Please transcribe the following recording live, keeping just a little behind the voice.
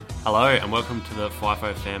Hello and welcome to the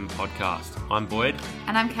FIFO Fam podcast. I'm Boyd.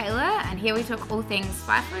 And I'm Kayla, and here we talk all things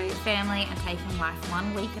FIFO, family, and taking life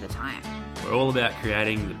 1 week at a time. We're all about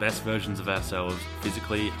creating the best versions of ourselves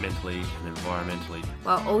physically, mentally, and environmentally.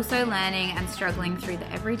 While also learning and struggling through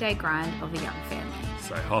the everyday grind of a young family.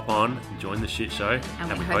 So hop on, join the shit show,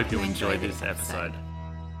 and we hope you enjoy this episode.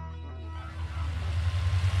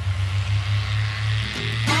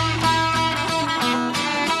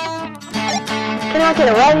 Can I get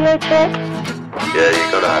a radio check? Yeah,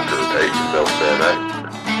 you're gonna have to repeat yourself there, mate.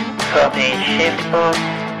 Copy, shift boss.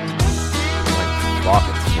 Fuck,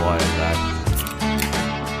 it's quiet, that.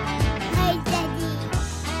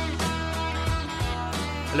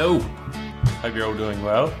 Hello. Hope you're all doing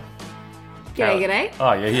well. G'day.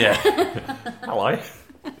 Oh, yeah. Hello.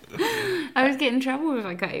 I was getting in trouble if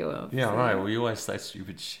I cut you off. Yeah, I know. Well, you always say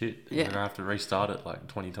stupid shit. Yeah. You're going to have to restart it like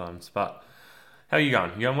 20 times. But how are you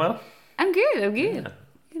going? You going well? I'm good. Yeah.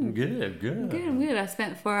 I'm good. I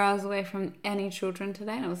spent 4 hours away from any children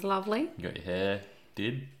today, and it was lovely. You got your hair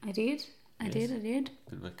did? I did. Bit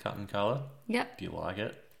of a cut and colour. Yep. Do you like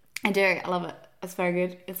it? I do. I love it. It's very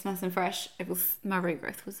good. It's nice and fresh. My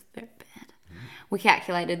regrowth was very bad. We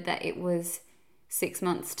calculated that it was 6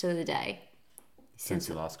 months to the day Since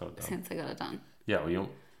you last got it done. since I got it done. Yeah,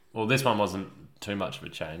 well, this one wasn't too much of a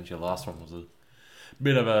change. Your last one was a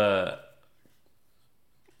bit of a...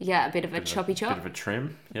 Yeah, a bit of a choppy chop. Bit of a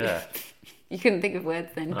trim. Yeah. You couldn't think of words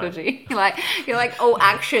then, could you? You're like all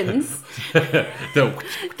actions. The-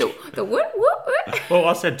 The what? well,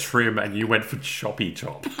 I said trim and you went for choppy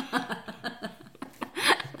chop.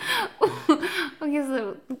 I guess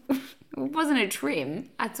it wasn't a trim.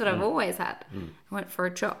 That's what I've always had. I went for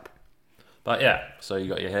a chop. But yeah, so you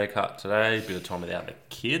got your hair cut today, bit of time without the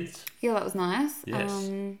kids. Yeah, that was nice. Yes.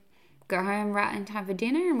 Got home right in time for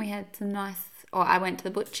dinner, and we had some nice... I went to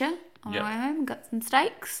the butcher on Yep. my way home and got some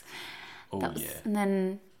steaks. Oh, yeah. And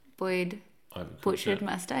then Boyd Overcooked butchered it.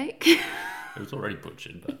 my steak. It was already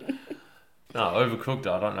butchered, but... No, overcooked it.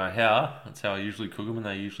 I don't know how. That's how I usually cook them, and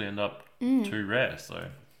they usually end up too rare, so...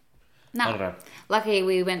 No. I don't know. Luckily,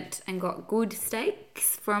 we went and got good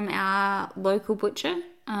steaks from our local butcher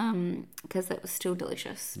because it was still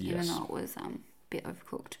delicious, even Yes. though it was a bit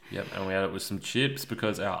overcooked. Yep, and we had it with some chips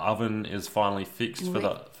because our oven is finally fixed for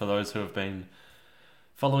those who have been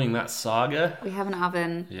following that saga. We have an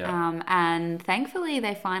oven, Yeah. and thankfully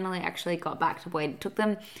they finally actually got back to Boyd. It took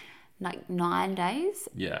them like 9 days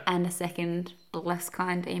Yeah. and a second less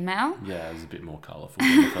kind email. Yeah, it was a bit more colourful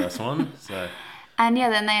than the first one, so And yeah,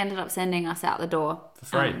 then they ended up sending us out the door. for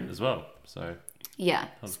free as well. So Yeah,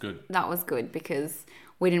 that was good. that was good because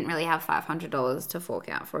we didn't really have $500 to fork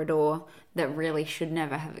out for a door that really should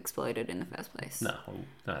never have exploded in the first place. No,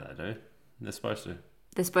 they do. They're supposed to.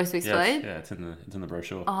 They're supposed to Yeah, explode? it's in the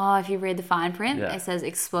brochure. Oh, if you read the fine print, Yeah. it says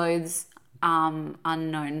explodes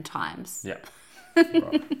unknown times. Yeah.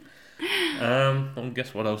 Right. Well,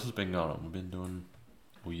 guess what else has been going on? We've been doing...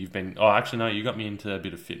 Well, you've been... Oh, actually, no, you got me into a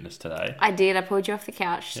bit of fitness today. I did. I pulled you off the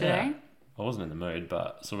couch today. Yeah. I wasn't in the mood,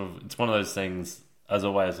 but sort of... It's one of those things, as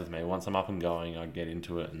always with me, once I'm up and going, I get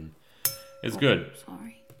into it, and it's good.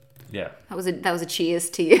 Sorry. Yeah. That was a cheers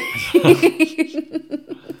to you.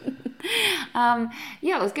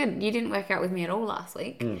 Yeah, it was good. You didn't work out with me at all last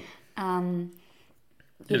week. Did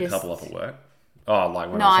just- a couple up at work. Oh, like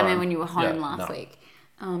when No, I was I mean home. when you were home Yeah, last no. week.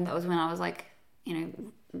 That was when I was like,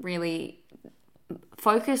 really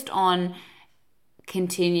focused on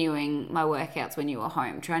continuing my workouts when you were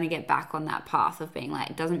home, trying to get back on that path of being like,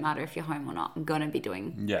 it doesn't matter if you're home or not, I'm going to be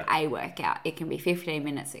doing a workout. It can be 15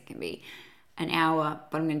 minutes, it can be an hour,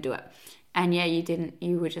 but I'm going to do it. And yeah, you didn't.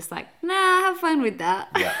 You were just like, nah, have fun with that.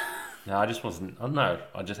 Yeah. No, I just wasn't... I don't know.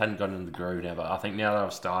 I just hadn't gotten into the groove now, but I think now that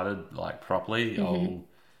I've started, like, properly, I'll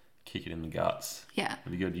kick it in the guts. Yeah.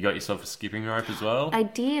 It'll be good. You got yourself a skipping rope as well? I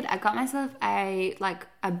did. I got myself a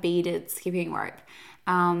beaded skipping rope.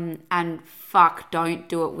 And fuck, don't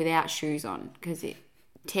do it without shoes on because it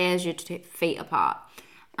tears your feet apart.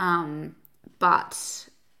 Yeah,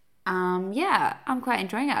 I'm quite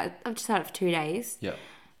enjoying it. I've just had it for 2 days. Yeah.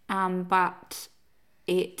 But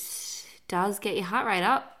it does get your heart rate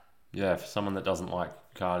up. Yeah, for someone that doesn't like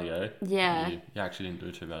cardio, Yeah. you actually didn't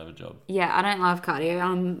do too bad of a job. Yeah, I don't love cardio.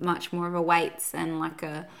 I'm much more of a weights and like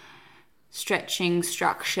a stretching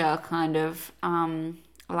structure kind of. I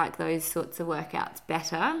like those sorts of workouts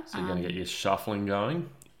better. So you're going to get your shuffling going?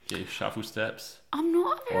 Get your shuffle steps? I'm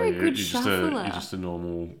not a very good shuffler. You're just a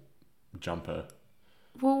normal jumper.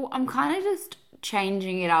 Well, I'm kind of just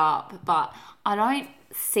changing it up, but I don't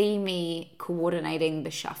see me coordinating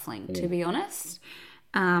the shuffling, to be honest.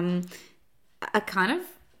 I kind of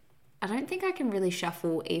I don't think I can really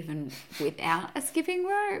shuffle even without a skipping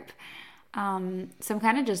rope. So I'm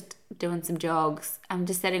kind of just doing some jogs. I'm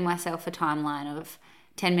just setting myself a timeline of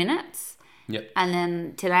 10 minutes. Yep. And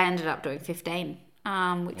then today I ended up doing 15,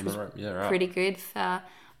 which was pretty good for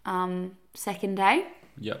second day.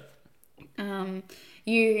 Yep.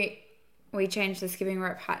 We changed the skipping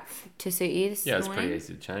rope height to suit you this Yeah, it's morning. pretty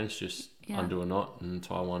easy to change. Just undo a knot and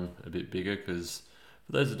tie one a bit bigger because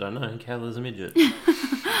for those that don't know, Kayla's a midget.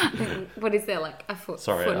 What is there, like a foot,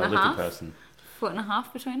 Sorry, foot and a a little half? person. Foot and a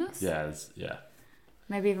half between us? Yeah.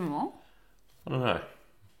 Maybe even more? I don't know. I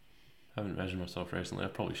haven't measured myself recently.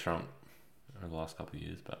 I've probably shrunk over the last couple of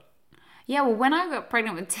years, but... Yeah, well, when I got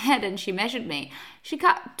pregnant with Ted and she measured me, she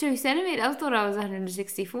cut 2 centimetres. I thought I was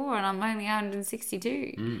 164 and I'm only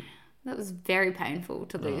 162. That was very painful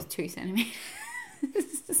to lose 2 centimetres.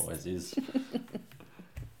 Always is.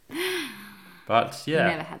 But, yeah.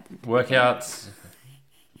 You never had them. Workouts.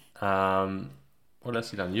 What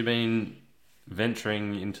else have you done? You've been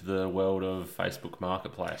venturing into the world of Facebook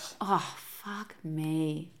Marketplace. Oh, fuck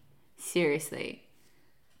me. Seriously.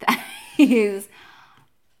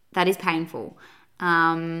 That is painful.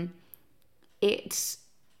 It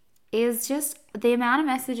is just the amount of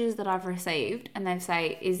messages that I've received and they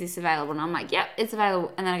say, is this available? And I'm like, yep, it's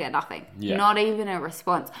available. And then I get nothing. Yeah. Not even a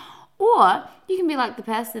response. Or you can be like the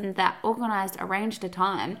person that arranged a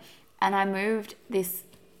time and I moved this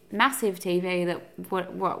massive TV that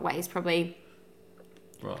what weighs probably...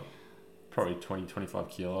 Right. Probably 20, 25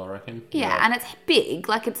 kilo, I reckon. Yeah, and it's big.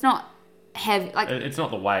 Like, it's not heavy. Like, It's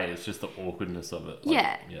not the weight, it's just the awkwardness of it. Like,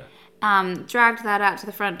 Yeah. Yeah. Dragged that out to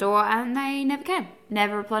the front door and they never came.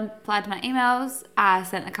 Never replied to my emails. I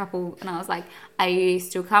sent a couple and I was like, are you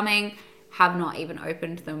still coming? Have not even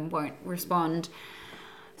opened them, won't respond.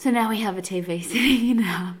 So now we have a TV sitting in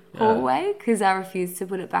our hallway because I refused to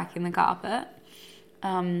put it back in the carpet.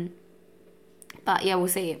 But yeah, we'll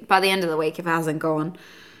see. By the end of the week, if it hasn't gone,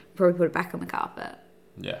 probably put it back on the carpet.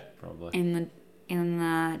 Yeah, probably. In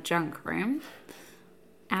the junk room.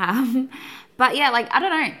 But yeah, like, I don't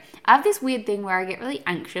know. I have this weird thing where I get really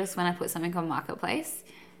anxious when I put something on Marketplace.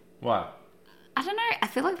 Wow. I don't know. I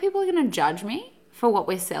feel like people are going to judge me for what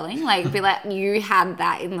we're selling. Like, be like, you had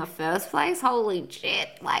that in the first place? Holy shit.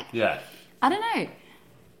 Like, Yeah. I don't know.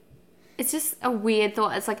 It's just a weird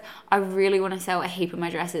thought. It's like, I really want to sell a heap of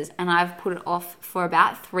my dresses and I've put it off for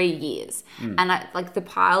about 3 years. And like the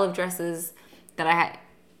pile of dresses that I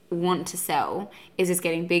want to sell is just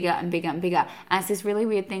getting bigger and bigger and bigger. And it's this really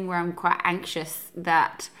weird thing where I'm quite anxious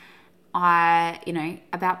that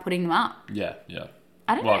about putting them up. Yeah.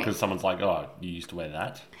 I don't Well, know. because someone's like, oh, you used to wear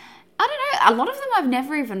that. I don't know. A lot of them I've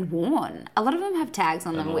never even worn. A lot of them have tags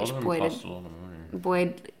on them, And a lot which of them cost a lot of money.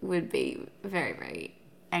 Boyd would be very, very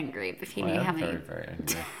angry if he I knew am how many very, very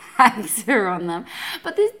angry. tags are on them.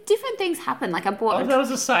 But there's different things happen. Like I bought... Oh, there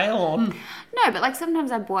was a sale on. No, but like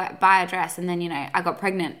sometimes I buy a dress and then, I got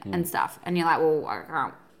pregnant and stuff. And you're like,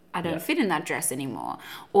 well, I don't fit in that dress anymore.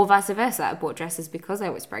 Or vice versa. I bought dresses because I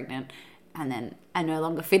was pregnant and then I no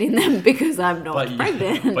longer fit in them because I'm not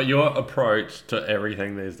pregnant. But your approach to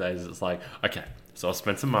everything these days is like, okay, so I'll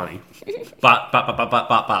spend some money, but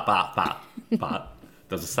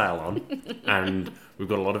there's a sale on, and we've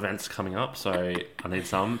got a lot of events coming up, so I need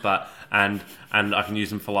some, and I can use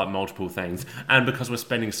them for like multiple things, and because we're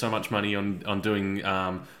spending so much money on doing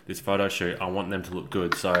this photo shoot, I want them to look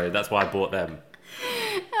good, so that's why I bought them.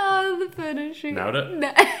 Oh, the photo shoot. Nailed it?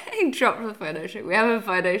 No, he dropped the photo shoot. We have a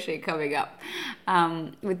photo shoot coming up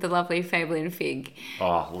with the lovely Fablin Fig.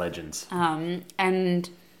 Oh, legends. And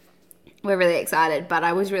we're really excited, but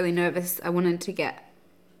I was really nervous. I wanted to get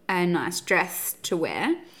a nice dress to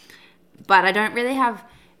wear, but I don't really have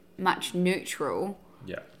much neutral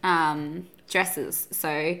dresses. So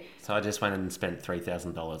I just went and spent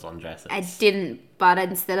 $3,000 on dresses. I didn't, but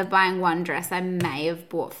instead of buying one dress, I may have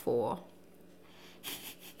bought 4.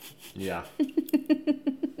 Yeah.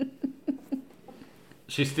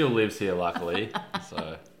 She still lives here, luckily.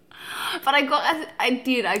 So. But I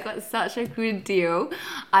got such a good deal.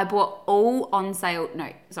 I bought all on sale.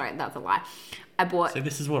 No, sorry, that's a lie. I bought... See,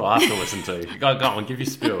 this is what I have to listen to. Go on, give your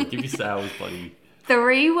spill. Give your sales, buddy.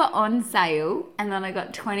 3 were on sale, and then I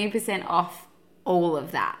got 20% off all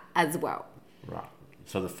of that as well. Right.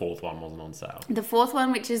 So the 4th one wasn't on sale. The 4th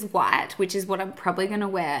one, which is white, which is what I'm probably going to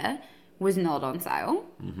wear, was not on sale.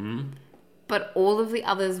 Mm-hmm. But all of the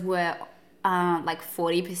others were like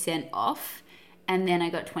 40% off, and then I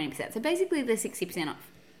got 20%. So basically they're 60%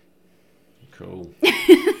 off. Cool.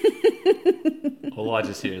 All I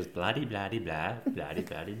just hear is bloody, bloody, blah, bloody,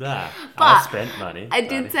 bloody, blah. I spent money. I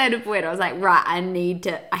did say to Boyd, I was like, right,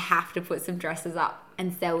 I have to put some dresses up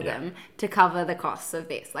and sell them to cover the costs of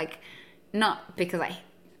this. Like, not because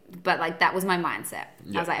but like that was my mindset.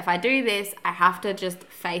 I was like, if I do this, I have to just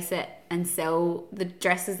face it and sell the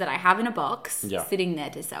dresses that I have in a box sitting there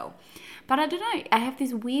to sell. But I don't know. I have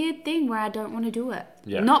this weird thing where I don't want to do it.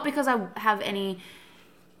 Yeah. Not because I have any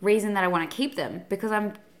reason that I want to keep them, because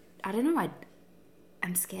I don't know,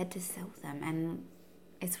 I'm scared to sell them, and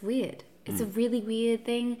it's weird. It's a really weird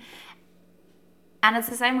thing. And it's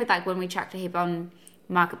the same with like when we chucked a heap on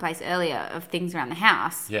Marketplace earlier of things around the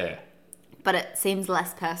house. Yeah. But it seems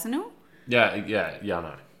less personal. Yeah, I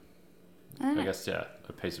know. I I guess, a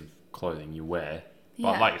piece of clothing you wear.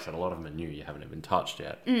 Yeah. But like you said, a lot of them are new, you haven't even touched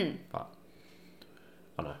yet. But,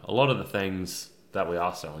 I don't know, a lot of the things that we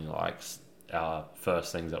are selling, like our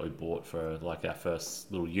first things that we bought for like our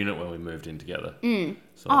first little unit when we moved in together.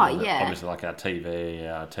 So obviously like our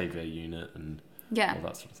TV unit and Yeah. all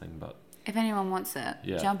that sort of thing. But If anyone wants it,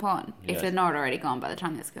 jump on. Yeah. If they're not already gone by the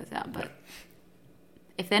time this goes out. But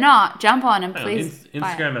if they're not, jump on and please buy it.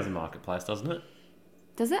 Instagram has a marketplace, doesn't it?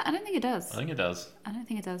 Does it? I don't think it does. I think it does. I don't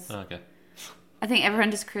think it does. Oh, okay. I think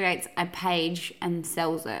everyone just creates a page and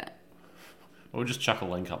sells it. We'll just chuck a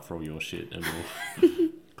link up for all your shit and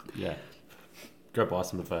we'll go buy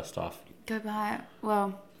some of the first stuff. Go buy it.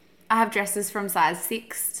 Well, I have dresses from size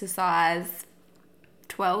 6 to size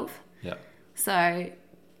 12. Yeah. So I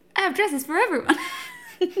have dresses for everyone.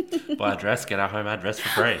 Buy a dress, get our home address for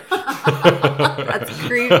free. That's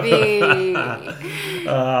creepy.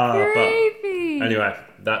 But Creepy. anyway,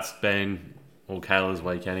 that's been all Kayla's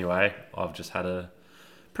week anyway. I've just had a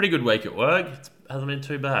pretty good week at work. It hasn't been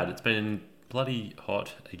too bad. It's been bloody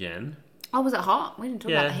hot again. Oh, was it hot? We didn't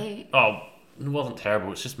talk about the heat. Oh, it wasn't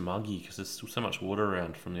terrible. It's just muggy because there's still so much water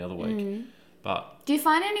around from the other week. But Do you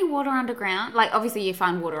find any water underground? Like, obviously you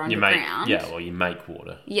find water you make underground. you make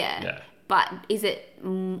water. Yeah. But is it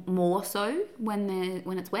more so when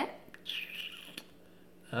it's wet?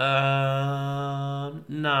 Nah,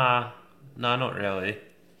 not really.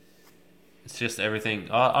 It's just everything.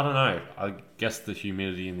 I don't know. I guess the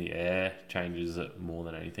humidity in the air changes it more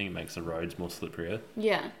than anything. It makes the roads more slipperier.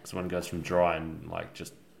 Yeah. Because when it goes from dry and like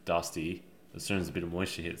just dusty, as soon as a bit of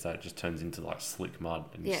moisture hits that, it just turns into like slick mud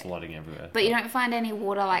and you're sliding everywhere. But you don't find any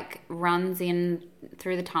water like runs in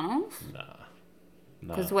through the tunnels? Nah.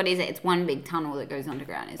 Because what is it? It's one big tunnel that goes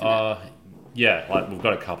underground, isn't it? Yeah, like we've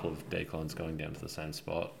got a couple of declines going down to the same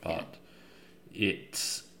spot, but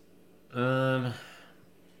it's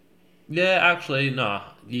actually no.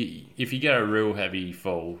 If you get a real heavy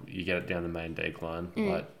fall, you get it down the main decline,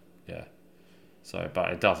 So,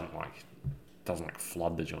 but it doesn't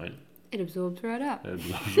flood the joint. It absorbs right up. It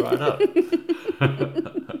absorbs right up.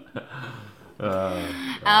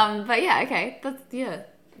 But yeah, okay,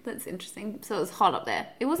 that's interesting. So it was hot up there.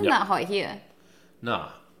 It wasn't that hot here. No.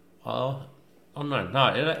 Oh no,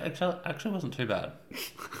 it actually wasn't too bad.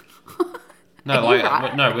 No, Are you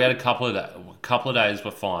right? we had a couple of days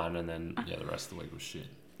were fine, and then the rest of the week was shit.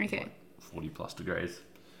 Okay. 40 plus degrees.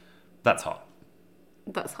 That's hot.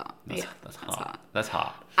 That's hot. That's hot. That's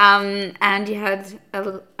hot. And you had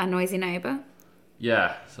a noisy neighbour.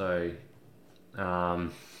 Yeah. So, what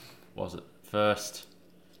was it first?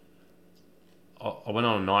 I went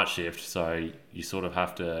on a night shift, so you sort of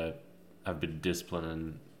have to have a bit of discipline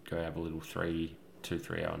and go have a little 3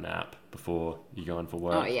 hour nap before you go in for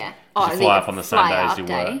work. Oh yeah. You fly up on the same days you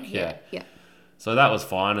day. work. Yeah. So that was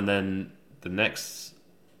fine, and then the next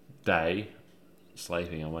day,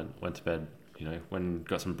 sleeping, I went to bed.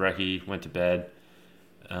 Got some brekkie, went to bed,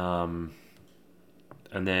 and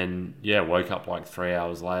then woke up like 3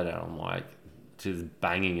 hours later. I'm like, just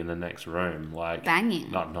banging in the next room, like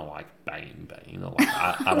banging. Not like banging, not like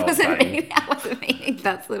adult banging. I wasn't meaning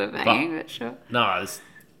that sort of banging, but sure. No, it's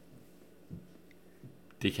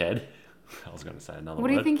dickhead. I was going to say another word. What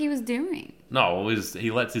do you think he was doing? No,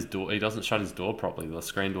 he lets his door. He doesn't shut his door properly. The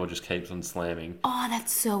screen door just keeps on slamming. Oh,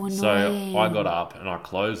 that's so annoying. So I got up and I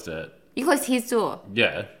closed it. You closed his door.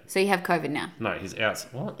 Yeah. So you have COVID now. No, he's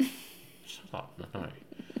outside. What? Shut up. No.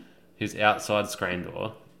 His outside screen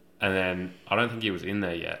door. And then I don't think he was in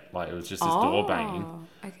there yet. Like, it was just his door banging.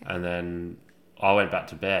 Okay. And then I went back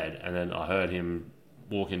to bed and then I heard him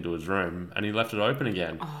walk into his room and he left it open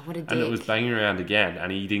again. Oh, what a dick. And it was banging around again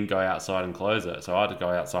and he didn't go outside and close it. So I had to go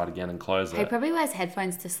outside again and close He it. probably wears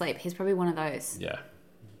headphones to sleep. He's probably one of those. Yeah.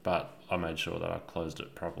 But I made sure that I closed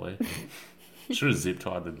it properly. Should have zip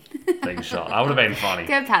tied the thing shut. That would have been funny.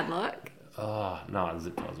 Do you have padlock? Oh, no,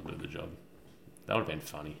 zip tie's a bit of a job. That would have been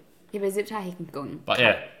funny. Yeah, but zip tie, he can go. But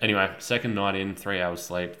yeah, anyway, second night in, 3 hours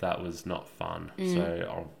sleep, that was not fun. So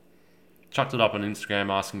I chucked it up on Instagram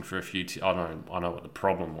asking for a few... I know what the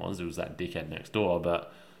problem was. It was that dickhead next door,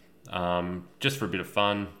 but Just for a bit of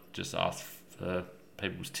fun, just ask for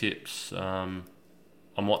people's tips on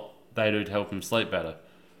what they do to help them sleep better.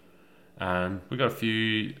 And we got a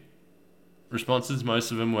few responses.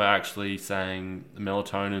 Most of them were actually saying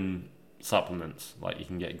melatonin supplements, like you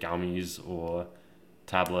can get gummies or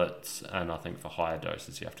tablets, and I think for higher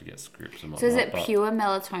doses you have to get scripts and whatnot. So is it but pure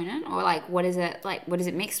melatonin, or like what is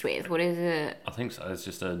it mixed with? What is it? I think so. It's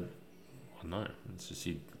just I don't know. It's just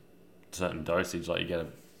a certain dosage, like you get a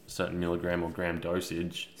certain milligram or gram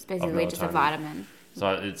dosage. It's basically of just a melatonin. vitamin. So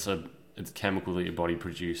it's a chemical that your body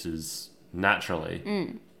produces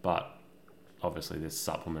naturally, but obviously there's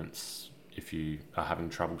supplements if you are having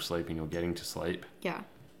trouble sleeping or getting to sleep, Yeah.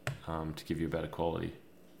 to give you a better quality.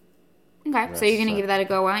 Okay, so you're gonna so- give that a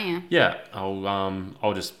go, aren't you? Yeah,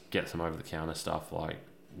 I'll just get some over the counter stuff, like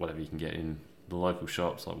whatever you can get in the local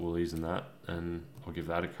shops like Woolies and that, and I'll give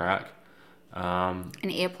that a crack. And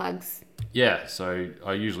earplugs. Yeah, so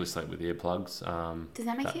I usually sleep with earplugs. Does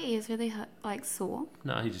that make your ears really hurt, like sore?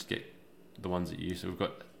 No, you just get the ones that you use. So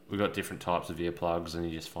we've got different types of earplugs, and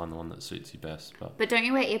you just find the one that suits you best. But don't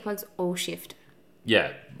you wear earplugs all shift?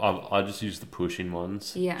 Yeah, I just use the push-in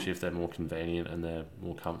ones. Yeah. If they're more convenient and they're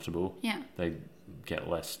more comfortable. Yeah. They get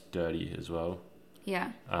less dirty as well.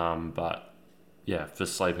 Yeah. But yeah, for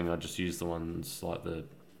sleeping, I just use the ones like the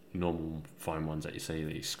normal foam ones that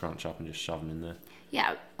you scrunch up and just shove them in there.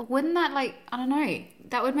 Yeah, wouldn't that, like, I don't know,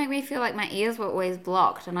 that would make me feel like my ears were always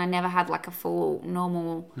blocked and I never had like a full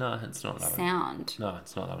normal No, it's not that. sound. No,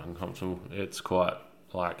 it's not that uncomfortable. It's quite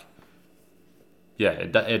like, yeah,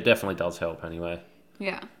 it definitely does help anyway,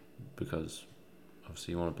 Yeah. because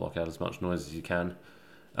obviously you want to block out as much noise as you can.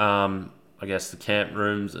 I guess the camp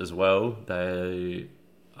rooms as well, they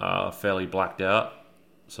are fairly blacked out,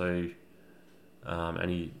 so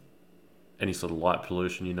any sort of light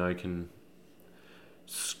pollution can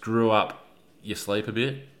screw up your sleep a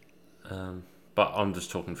bit. But I'm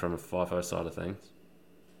just talking from a FIFO side of things.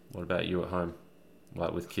 What about you at home,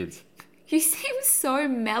 like with kids? You seem so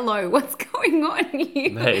mellow. What's going on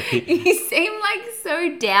here? Mate. You seem like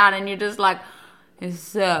so down and you're just like, it's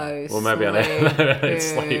so Well, maybe I need sleeping.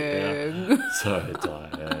 sleep now. So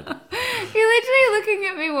tired. You're literally looking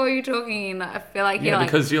at me while you're talking and I feel like you're Yeah, like,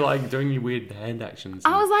 because you're like doing your weird hand actions.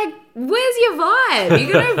 I was like, where's your vibe?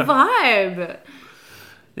 You got no vibe.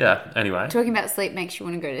 Yeah, anyway. Talking about sleep makes you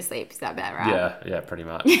want to go to sleep. Is that about right? Yeah, pretty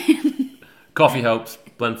much. Coffee helps.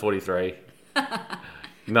 Blend 43.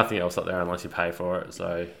 Nothing else up there unless you pay for it.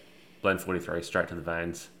 So Blend 43 straight to the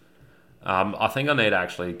veins. I think I need to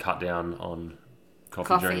actually cut down on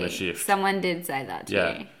coffee during the shift. Someone did say that to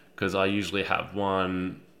Yeah, you. because I usually have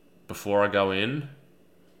one before I go in.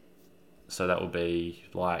 So that will be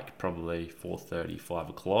like probably 4:30, 5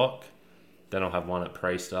 o'clock. Then I'll have one at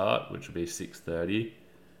pre-start, which will be 6:30.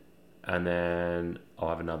 And then I'll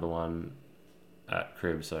have another one at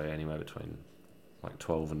crib, so anywhere between like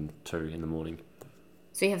 12 and 2 in the morning.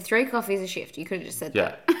 So you have 3 coffees a shift. You could have just said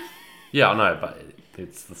Yeah. that. Yeah, I know, but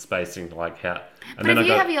it's the spacing, like how... And But if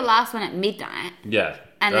you have your last one at midnight, Yeah,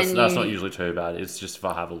 and that's then you- not usually too bad. It's just if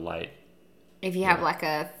I have a late... if you have like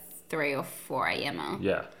a 3 or 4 a.m.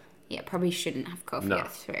 Yeah. Yeah, probably shouldn't have coffee No.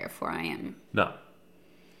 at 3 or 4 a.m. No.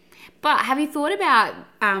 But have you thought about,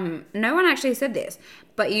 no one actually said this,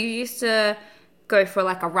 but you used to go for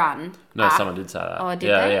like a run. No, someone did say that. Oh, did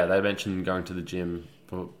yeah, they? Yeah, they mentioned going to the gym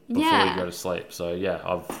before Yeah. you go to sleep. So, yeah,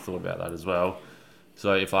 I've thought about that as well.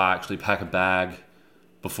 So, if I actually pack a bag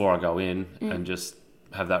before I go in and just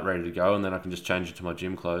have that ready to go, and then I can just change it to my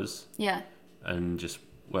gym clothes Yeah. and just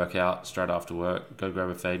work out straight after work, go grab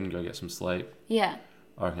a feed and go get some sleep. Yeah.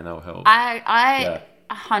 I reckon that will help. I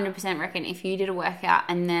 100% reckon if you did a workout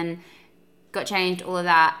and then got changed, all of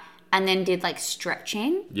that, and then did like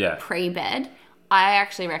stretching Yeah. pre-bed, I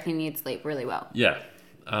actually reckon you'd sleep really well. Yeah.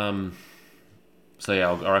 So,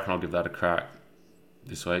 yeah, I reckon I'll give that a crack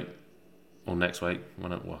this week or next week,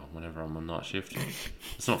 whenever I'm on night shift.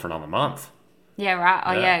 It's not for another month. Yeah, right?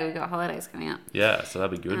 Oh, Yeah. yeah, we've got holidays coming up. Yeah, so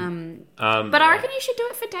that'd be good. But I reckon you should do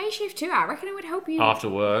it for day shift too. I reckon it would help you After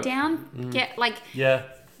work. get like Yeah.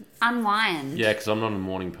 unwind. Yeah, because I'm not a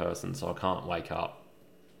morning person, so I can't wake up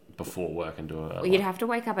before work and do it. Well, you'd have to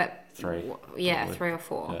wake up at 3. Yeah, probably. 3 or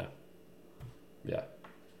 4. Yeah. Yeah.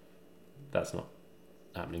 That's not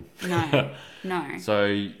happening. No, no.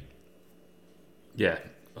 So, yeah,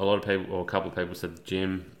 a lot of people, or a couple of people said the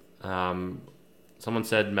gym. Someone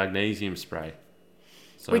said magnesium spray.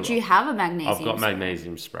 So Would you have a magnesium? I've got spray?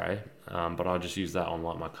 magnesium spray, but I just use that on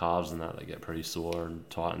like my calves and that. They get pretty sore and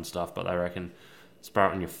tight and stuff. But they reckon spray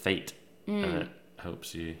it on your feet and it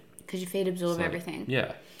helps you. Because your feet absorb sleep. everything.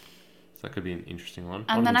 Yeah. So that could be an interesting one.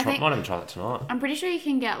 And then I think- might even try that tonight. I'm pretty sure you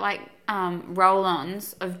can get like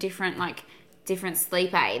roll-ons of different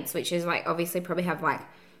sleep aids, which is like obviously probably have like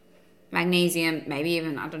magnesium, maybe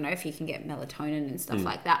even, I don't know if you can get melatonin and stuff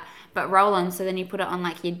like that, but roll-ons. So then you put it on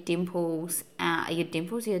like your temples, what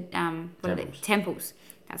are they? Temples.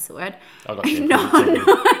 That's the word. I got temples.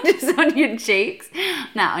 No, just on your cheeks.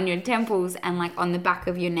 No, on your temples and like on the back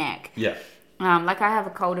of your neck. Yeah. Like I have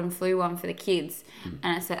a cold and flu one for the kids,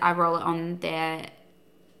 and it said I roll it on their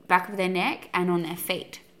back of their neck and on their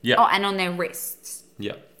feet. Yeah. Oh, and on their wrists.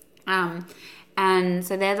 Yeah. And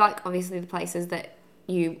so they're like obviously the places that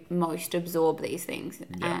you most absorb these things,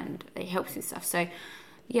 and it helps with stuff. So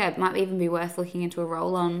yeah, it might even be worth looking into a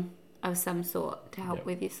roll-on of some sort to help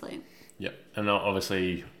with your sleep. Yep. And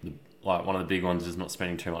obviously, like one of the big ones is not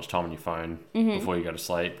spending too much time on your phone before you go to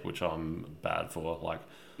sleep, which I'm bad for. Like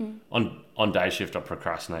on day shift, I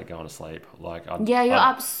procrastinate going to sleep. Like you're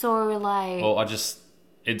up so late. Well,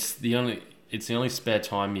 it's the only spare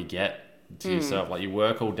time you get to yourself. Like you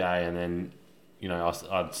work all day, and then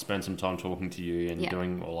I'd spend some time talking to you and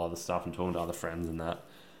doing all other stuff and talking to other friends and that.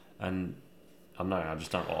 And I don't know, I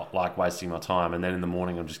just don't like wasting my time. And then in the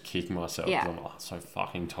morning, I'm just kicking myself because I'm so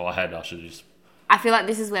fucking tired. I should just... I feel like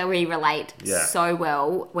this is where we relate so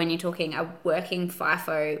well when you're talking a working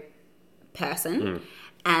FIFO person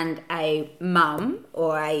and a mum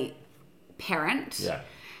or a parent. Yeah.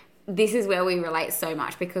 This is where we relate so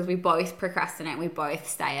much because we both procrastinate, we both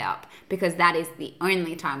stay up because that is the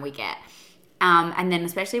only time we get. And then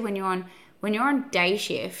especially when you're on day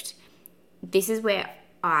shift, this is where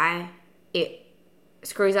it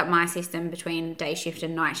screws up my system between day shift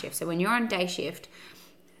and night shift. So when you're on day shift,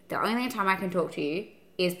 the only time I can talk to you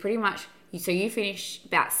is pretty much, so you finish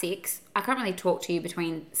about 6. I can't really talk to you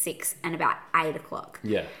between 6 and about 8 o'clock.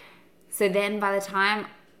 Yeah. So then by the time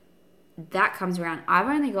that comes around, I've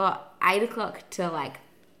only got 8 o'clock to like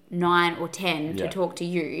 9 or 10 to talk to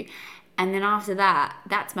you. And then after that,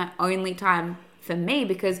 that's my only time for me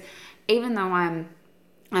because even though I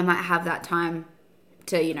might have that time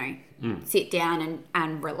to, sit down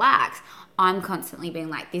and relax, I'm constantly being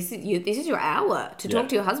like, this is your hour to talk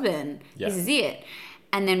to your husband. Yeah. This is it.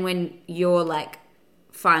 And then when you're like,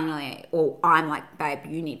 finally, or I'm like, babe,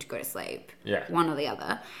 you need to go to sleep. Yeah. One or the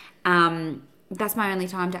other. That's my only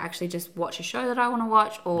time to actually just watch a show that I want to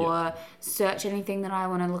watch or search anything that I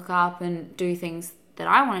want to look up and do things that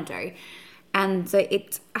I want to do. And so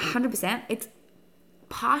it's 100%. It's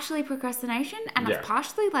partially procrastination and it's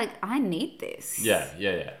partially like, I need this.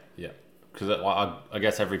 Yeah. Because I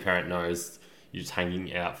guess every parent knows you're just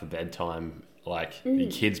hanging out for bedtime, like your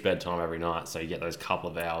kid's bedtime every night. So you get those couple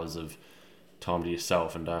of hours of time to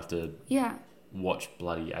yourself and don't have to watch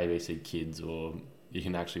bloody ABC Kids, or you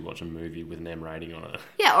can actually watch a movie with an M rating on it.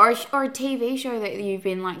 Yeah, or a TV show that you've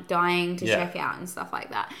been like dying to check out and stuff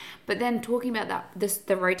like that. But then talking about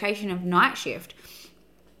the rotation of night shift,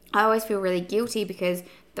 I always feel really guilty because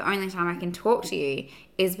the only time I can talk to you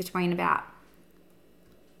is between about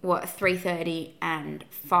 3:30 and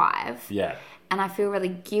 5. Yeah. And I feel really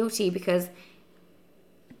guilty because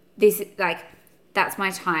this that's my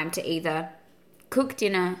time to either cook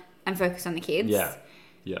dinner and focus on the kids.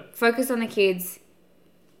 Yeah. Focus on the kids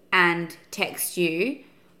and text you,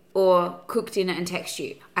 or cook dinner and text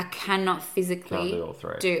you. I cannot physically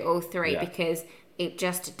do all three because it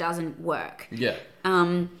just doesn't work. Yeah.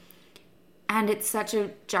 And it's such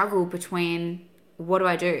a juggle between, what do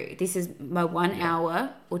I do? This is my 1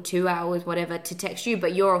 hour or 2 hours, whatever, to text you,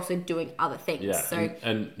 but you're also doing other things. Yeah. So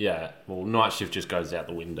well, night shift just goes out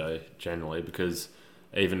the window generally because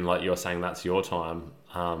even like you're saying that's your time.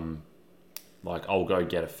 Like I'll go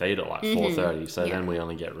get a feed at like 4:30, so then we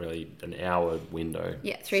only get really an hour window.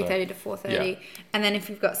 Yeah, 3:30 to 4:30, and then if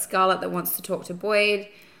you've got Scarlett that wants to talk to Boyd,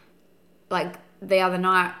 like the other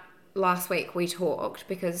night, last week we talked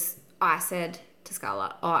because I said to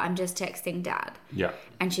Scarlett, "Oh, I'm just texting Dad." Yeah,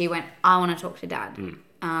 and she went, "I want to talk to Dad."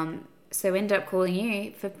 So we ended up calling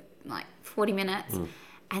you for like 40 minutes.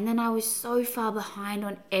 And then I was so far behind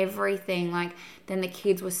on everything. Like, then the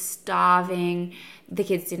kids were starving. The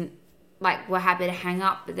kids were happy to hang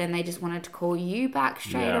up, but then they just wanted to call you back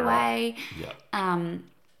straight away. Yeah. And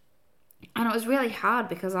it was really hard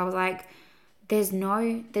because I was like, there's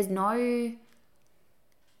really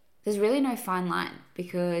no fine line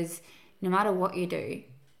because no matter what you do,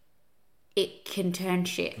 it can turn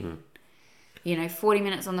shit. 40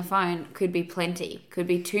 minutes on the phone could be plenty, could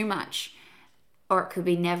be too much, or it could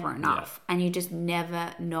be never enough. And you just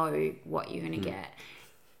never know what you're going to get.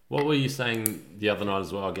 What were you saying the other night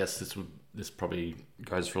as well? I guess this probably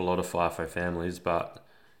goes for a lot of FIFO families, but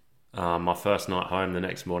my first night home, the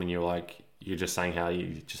next morning, you're like, you're just saying how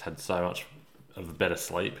you just had so much of a better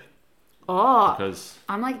sleep Oh, because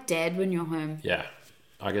I'm like dead when you're home. yeah,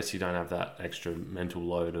 I guess you don't have that extra mental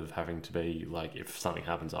load of having to be like if something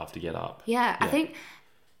happens, I have to get up. Yeah, I think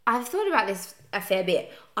I've thought about this a fair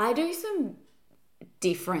bit. I do some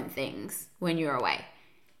different things when you're away.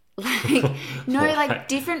 Like, no, like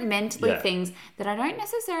different mentally things that I don't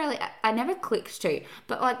necessarily, I never clicked to.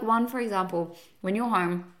 But like one, for example, when you're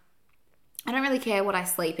home, I don't really care what I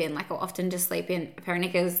sleep in. Like I'll often just sleep in a pair of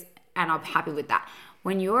knickers and I'm happy with that.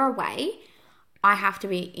 When you're away, I have to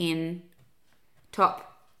be in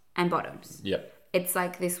top and bottoms. Yep. It's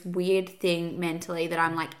like this weird thing mentally that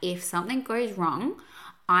I'm like, if something goes wrong,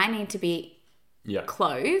 I need to be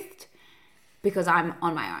clothed because I'm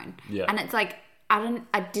on my own. Yeah. And it's like,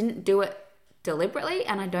 I didn't do it deliberately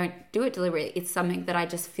and I don't do it deliberately. It's something that I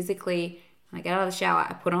just physically, when I get out of the shower,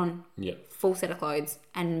 I put on full set of clothes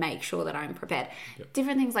and make sure that I'm prepared.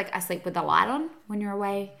 Different things like I sleep with the light on when you're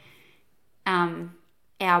away.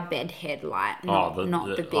 Our bed head light, not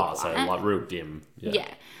the big light. So like real dim. Yeah.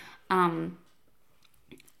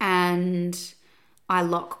 And I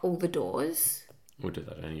lock all the doors. We'll do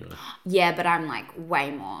that anyway. Yeah, but I'm like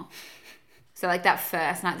way more. So like that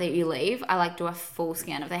first night that you leave, I like do a full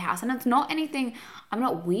scan of the house. And it's not anything, I'm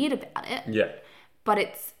not weird about it. Yeah. But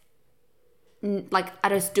it's like I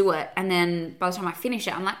just do it. And then by the time I finish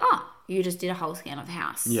it, I'm like, oh, you just did a whole scan of the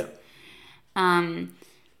house. Yeah.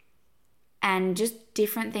 And just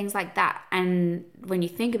different things like that. And when you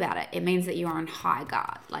think about it, it means that you're on high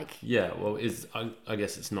guard. Like, yeah, well, I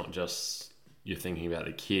guess it's not just you're thinking about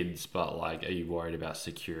the kids, but like, are you worried about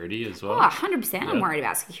security as well? oh, 100% I'm worried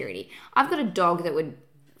about security. I've got a dog that would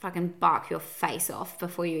fucking bark your face off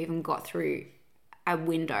before you even got through a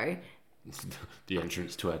window. The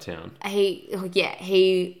entrance to our town. He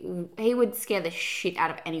would scare the shit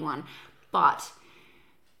out of anyone. But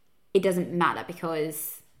it doesn't matter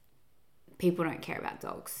because people don't care about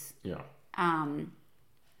dogs. Yeah.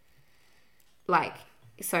 Like,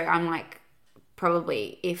 so I'm like,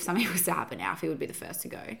 probably if something was to happen, Alfie would be the first to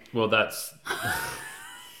go. Well, that's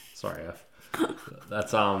sorry, F.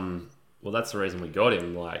 That's well, that's the reason we got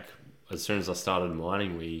him. Like, as soon as I started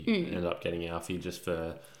mining, we ended up getting Alfie just for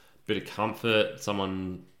a bit of comfort,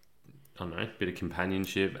 someone, I don't know, bit of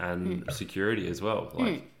companionship and security as well.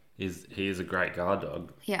 Like, he is a great guard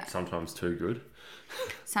dog. Yeah. Sometimes too good.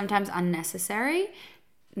 Sometimes unnecessary,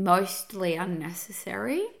 mostly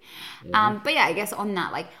unnecessary. But yeah, I guess on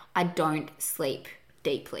that, like, I don't sleep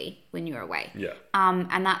deeply when you're away. Yeah.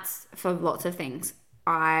 And that's for lots of things.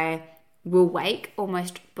 I will wake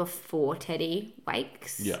almost before Teddy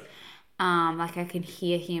wakes. Yeah. Like I can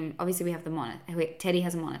hear him. Obviously, we have the monitor. Teddy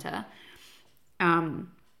has a monitor.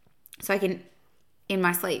 So I can, in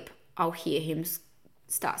my sleep, I'll hear him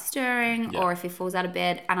start stirring, or if he falls out of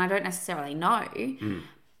bed, and I don't necessarily know,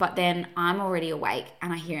 but then I'm already awake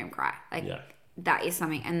and I hear him cry. Like that is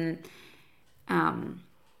something. And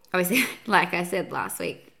obviously, like I said last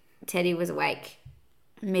week, Teddy was awake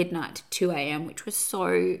midnight to 2 a.m., which was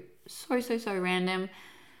so random.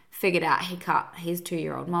 Figured out he cut his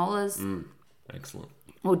 2-year-old molars. Excellent.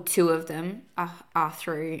 Or 2 of them are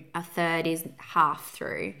through. A third is half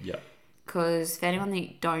through. Yeah. Because for anyone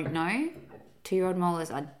that don't know, 2-year-old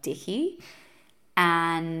molars are dicky.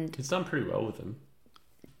 And He's done pretty well with them.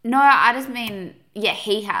 no, I just mean, yeah,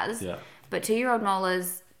 he has. Yeah. But 2-year-old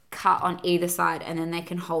molars cut on either side and then they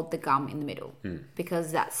can hold the gum in the middle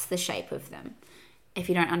because that's the shape of them. If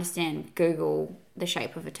you don't understand, Google the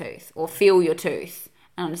shape of a tooth or feel your tooth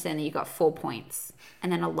and understand that you've got 4 points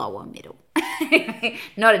and then a lower middle.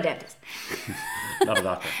 Not a dentist. Not a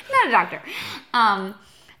doctor. Not a doctor.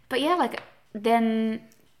 But yeah, like then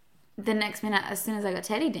the next minute, as soon as I got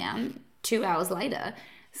Teddy down, 2 hours later,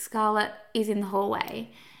 Scarlett is in the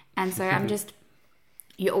hallway. And so I'm just,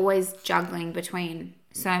 you're always juggling between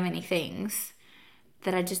so many things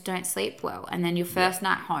that I just don't sleep well. And then your first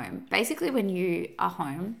night home, basically when you are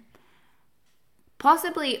home,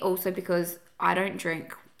 possibly also because I don't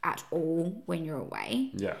drink at all when you're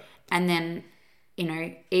away. Yeah. And then, you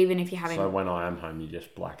know, even if you're having... So when I am home, you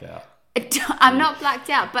just black out. I'm not blacked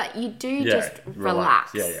out, but you do just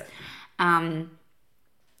relax. Yeah.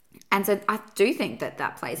 And so I do think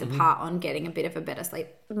that plays a part on getting a bit of a better sleep.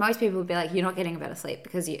 Most people would be like, you're not getting a better sleep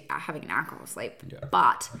because you are having an alcohol sleep. Yeah.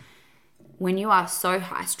 But when you are so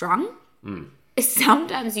high strung,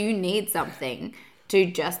 sometimes you need something to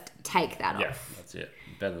just take that off. Yeah, that's it.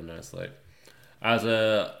 Better than no sleep. As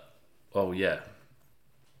a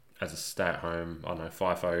stay-at-home, I don't know,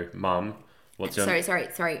 FIFO mum, what's your...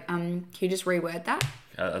 Sorry. Can you just reword that?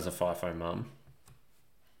 As a FIFO mum?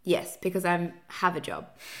 Yes, because I have a job.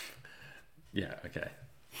 Yeah, okay.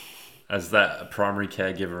 as that primary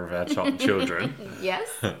caregiver of our children, Yes.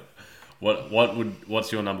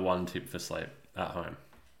 what's your number one tip for sleep at home?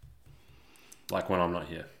 Like when I'm not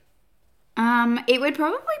here. It would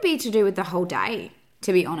probably be to do with the whole day,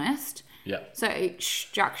 to be honest. Yeah. So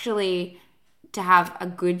structurally, to have a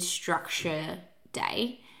good structure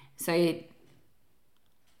day, so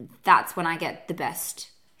that's when I get the best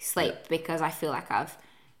sleep because I feel like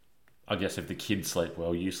I guess if the kids sleep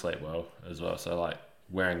well, you sleep well as well. So like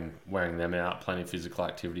wearing them out, plenty of physical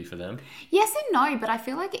activity for them. yes and no, but I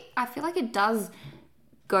feel like it does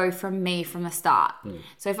go from me from the start.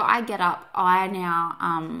 So if I get up, I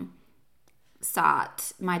now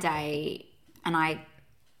start my day and I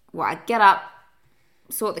get up,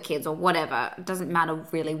 sort the kids or whatever. It doesn't matter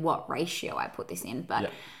really what ratio I put this in,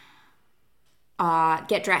 but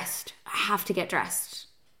get dressed. I have to get dressed.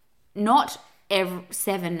 Not every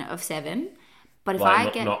 7 of 7, but if Like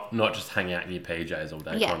I get not just hang out in your PJs all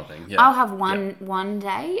day kind of thing. Yeah. I'll have one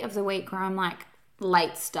day of the week where I'm like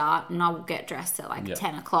late start and I'll get dressed at like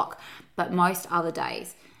 10 o'clock. But most other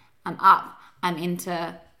days, I'm up. I'm into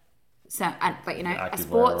a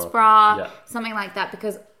sports bra, something like that,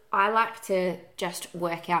 because I like to just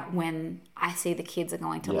work out when I see the kids are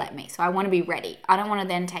going to let me. So I want to be ready. I don't want to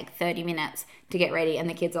then take 30 minutes to get ready and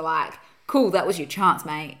the kids are like, cool, that was your chance,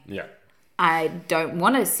 mate. Yeah. I don't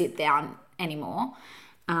want to sit down anymore.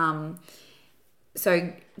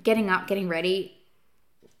 So getting up, getting ready,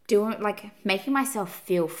 making myself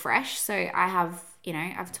feel fresh. So I have,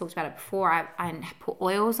 I've talked about it before. I put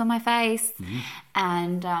oils on my face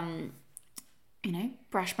and,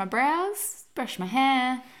 brush my brows, brush my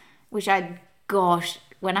hair, which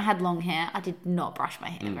when I had long hair, I did not brush my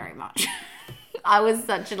hair very much. I was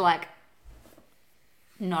I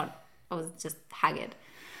was just haggard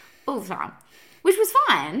all the time, which was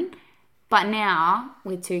fine. But now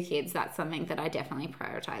with 2 kids, that's something that I definitely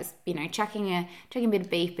prioritize. Chucking a bit of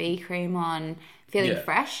BB cream on, feeling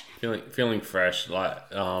fresh. Feeling fresh,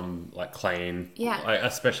 like clean. Yeah. Like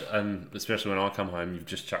especially when I come home, you've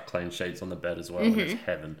just chucked clean sheets on the bed as well, and it's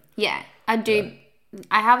heaven. Yeah, I do. Yeah.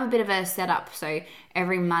 I have a bit of a setup, so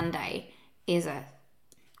every Monday is I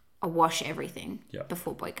wash everything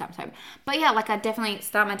before boy comes home. But yeah, I definitely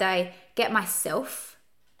start my day, get myself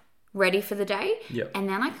ready for the day, and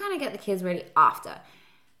then I kind of get the kids ready after.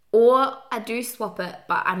 Or I do swap it,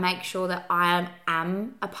 but I make sure that I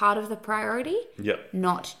am a part of the priority,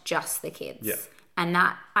 not just the kids. Yeah. And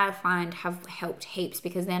that I find have helped heaps,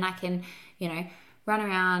 because then I can, run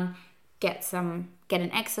around, get an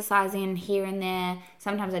exercise in here and there.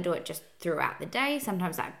 Sometimes I do it just throughout the day.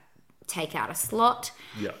 Sometimes I take out a slot.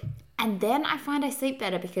 Yeah. And then I find I sleep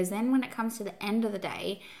better, because then when it comes to the end of the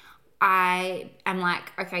day, I am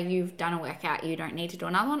like, okay, you've done a workout, you don't need to do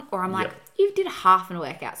another one. Or I'm like, you did half a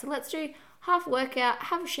workout, so let's do half a workout,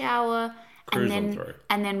 have a shower, and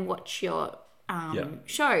then watch your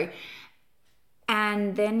show.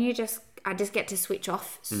 And then I just get to switch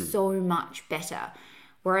off so much better.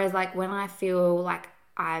 Whereas when I feel like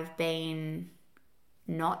I've been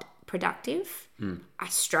not productive, I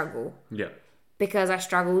struggle. Yeah. Because I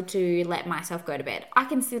struggle to let myself go to bed. I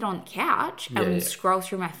can sit on the couch and scroll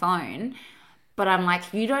through my phone, but I'm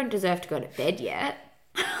like, you don't deserve to go to bed yet.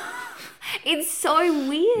 It's so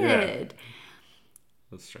weird. Yeah.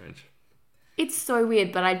 That's strange. It's so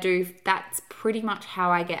weird, but that's pretty much how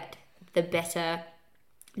I get the better,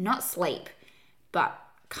 not sleep, but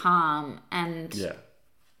calm and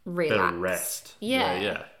relax. Better rest.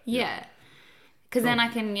 Yeah. Because then I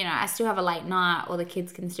can, I still have a late night, or the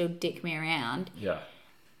kids can still dick me around. Yeah.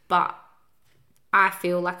 But I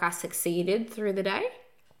feel like I succeeded through the day.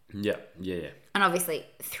 Yeah. And obviously,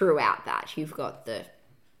 throughout that, you've got the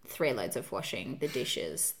 3 loads of washing, the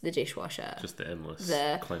dishes, the dishwasher. Just the endless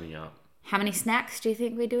cleaning up. How many snacks do you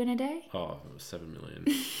think we do in a day? Oh, 7 million.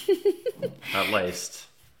 At least.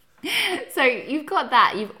 So you've got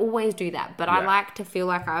that. You always do that. But I like to feel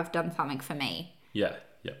like I've done something for me. Yeah.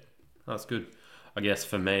 That's good. I guess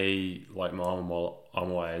for me, like I'm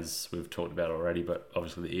always, we've talked about it already, but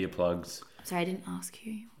obviously the earplugs. Sorry, I didn't ask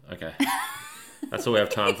you. Okay. That's all we have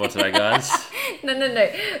time for today, guys.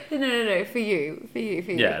 No. For you.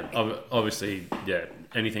 Yeah, obviously,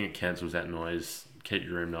 anything that cancels that noise, keep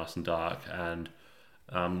your room nice and dark. And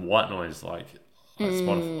white noise, I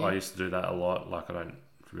used to do that a lot. I don't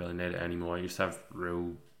really need it anymore. I used to have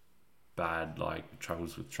real bad,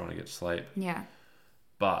 troubles with trying to get to sleep. Yeah.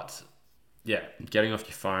 But yeah, getting off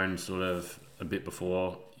your phone sort of a bit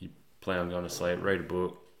before you plan on going to sleep, read a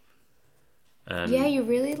book. You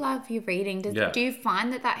really love your reading. Do you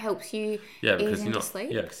find that helps you ease into sleep?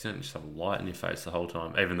 Yeah, because you don't just have a light in your face the whole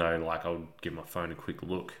time. Even though, I'll give my phone a quick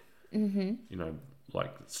look,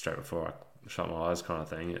 like straight before I shut my eyes kind of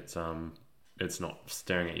thing. It's not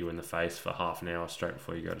staring at you in the face for half an hour straight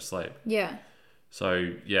before you go to sleep. Yeah.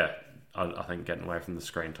 So yeah, I think getting away from the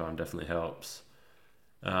screen time definitely helps.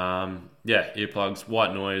 Earplugs,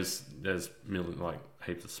 white noise. There's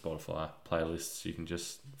heaps of Spotify playlists you can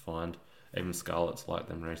just find. Even Scarlett's liked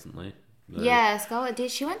them recently. Yeah, Scarlett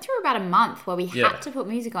did. She went through about a month where we had to put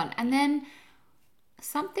music on, and then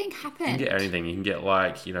something happened. You can get anything. You can get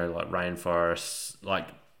rainforests, like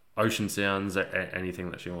ocean sounds,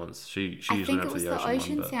 anything that she wants. She usually went for the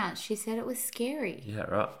ocean sounds. She said it was scary. Yeah,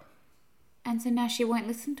 right. And so now she won't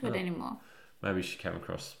listen to it anymore. Maybe she came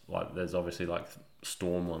across, there's obviously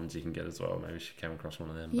storm ones you can get as well. Maybe she came across one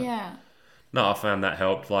of them. But Yeah. no, I found that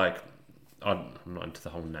helped. I'm not into the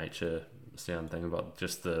whole nature sound thing, but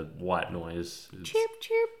just the white noise. Chirp,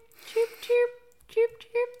 chirp, chirp, chirp, chirp,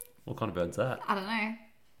 chirp. What kind of bird's that? I don't know.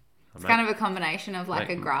 It's kind of a combination of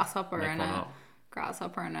a grasshopper make and one a up. I'll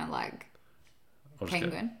just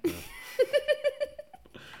penguin.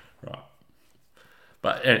 Right.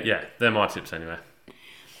 But yeah, they're my tips anyway.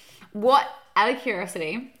 Out of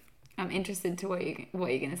curiosity, I'm interested to what you're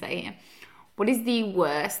going to say here. What is the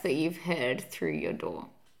worst that you've heard through your door?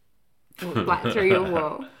 Through your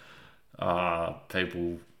wall?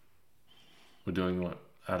 People were doing what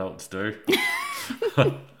adults do.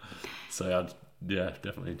 So I'd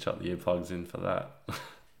definitely chuck the earplugs in for that.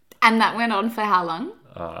 And that went on for how long?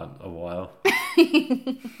 A while.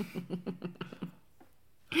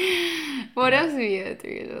 What else have you heard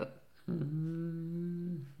through your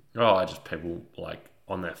door? Just people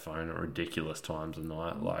on their phone at ridiculous times of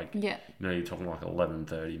night. Yeah. You're talking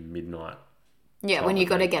 11:30, midnight. Yeah, when you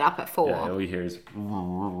got to get up at 4. Yeah, all you hear is.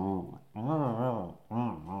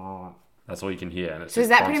 That's all you can hear. And it's so is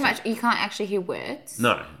that pretty much, you can't actually hear words?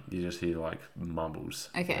 No, you just hear mumbles.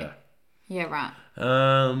 Okay. Yeah, right.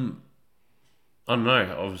 I don't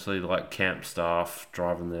know. Obviously, camp staff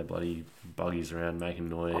driving their bloody buggies around, making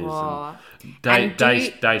noise. Oh. And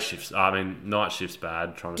day shifts. Night shifts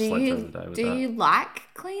bad. Trying to sleep through the day with that. Do you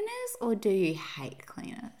like cleaners or do you hate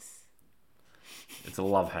cleaners? It's a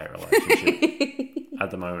love-hate relationship.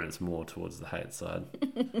 At the moment, it's more towards the hate side.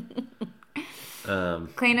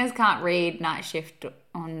 Cleaners can't read night shift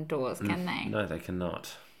on doors, can they? No, they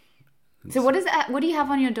cannot. So what do you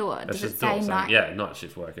have on your door? Does it say night? Yeah, night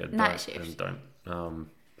shift worker. Night shift. And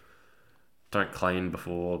don't clean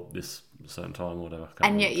before this certain time or whatever.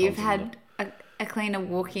 And yet you've had a cleaner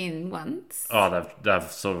walk in once. Oh,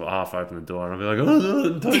 they've sort of half opened the door and I'll be like,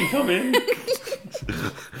 oh, don't come in.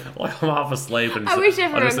 I'm half asleep. And I wish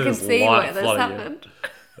everyone could see what this happened.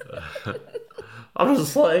 I'm just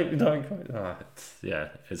asleep. Don't come in.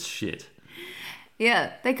 It's shit.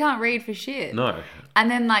 Yeah, they can't read for shit. No.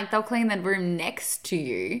 And then they'll clean the room next to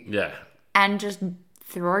you. Yeah. And just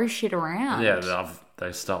throw shit around. Yeah,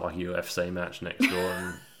 they start a UFC match next door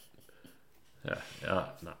and no,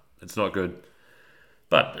 it's not good.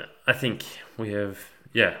 But I think we have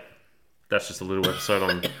that's just a little episode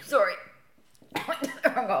on. Sorry.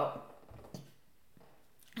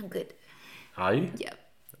 I'm good. Are you? Yeah.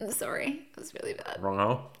 I'm sorry. It was really bad. Wrong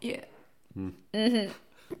hole? Yeah. Mm-hmm.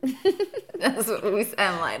 That's what we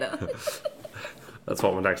sound later. That's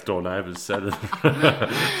what my next door neighbours said.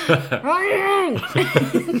 Ryan!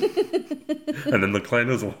 And then the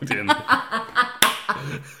cleaners walked in.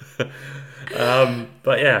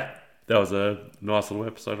 But yeah, that was a nice little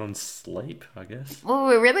episode on sleep, I guess. Well,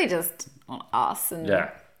 we're really just on us and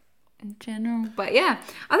in general. But yeah,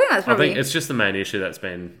 I think that's probably... I think it's just the main issue that's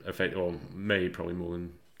been me probably more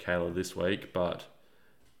than Kayla this week, but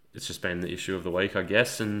it's just been the issue of the week, I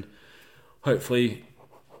guess. And hopefully,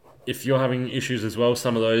 if you're having issues as well,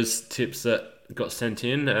 some of those tips that got sent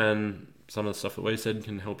in and some of the stuff that we said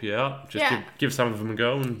can help you out. Just give some of them a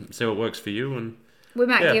go and see what works for you. And we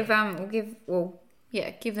might give them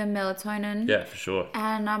melatonin. Yeah, for sure.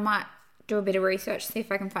 And I might do a bit of research, see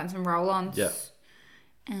if I can find some roll-ons. Yeah.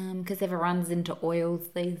 Because everyone's into oils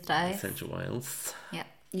these days. Essential oils. Yeah.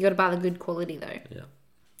 You got to buy the good quality though. Yeah.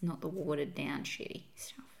 Not the watered down shitty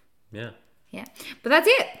stuff. Yeah. Yeah. But that's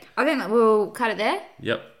it. I think that we'll cut it there.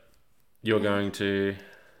 Yep. You're going to...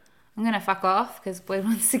 I'm going to fuck off because Boyd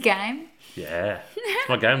wants a game. Yeah. It's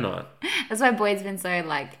my game night. That's why Boyd's been so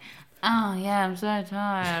oh yeah, I'm so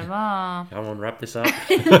tired. Oh. Come on, wrap this up.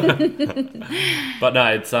 But no,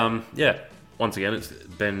 it's, once again, it's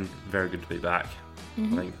been very good to be back.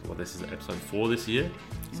 Mm-hmm. I think, this is episode 4 this year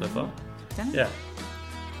so far. Yeah.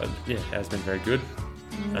 But yeah, it has been very good.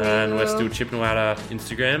 And we're still chipping away at our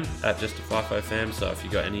Instagram at Just a FIFO Fam. So if you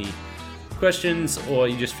got any questions or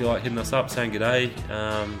you just feel like hitting us up, saying g'day,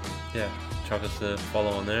 chuck us a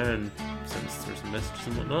follow on there and send us through some messages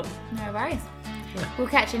and whatnot. No worries. We'll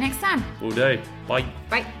catch you next time. Will do. Bye.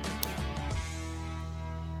 Bye.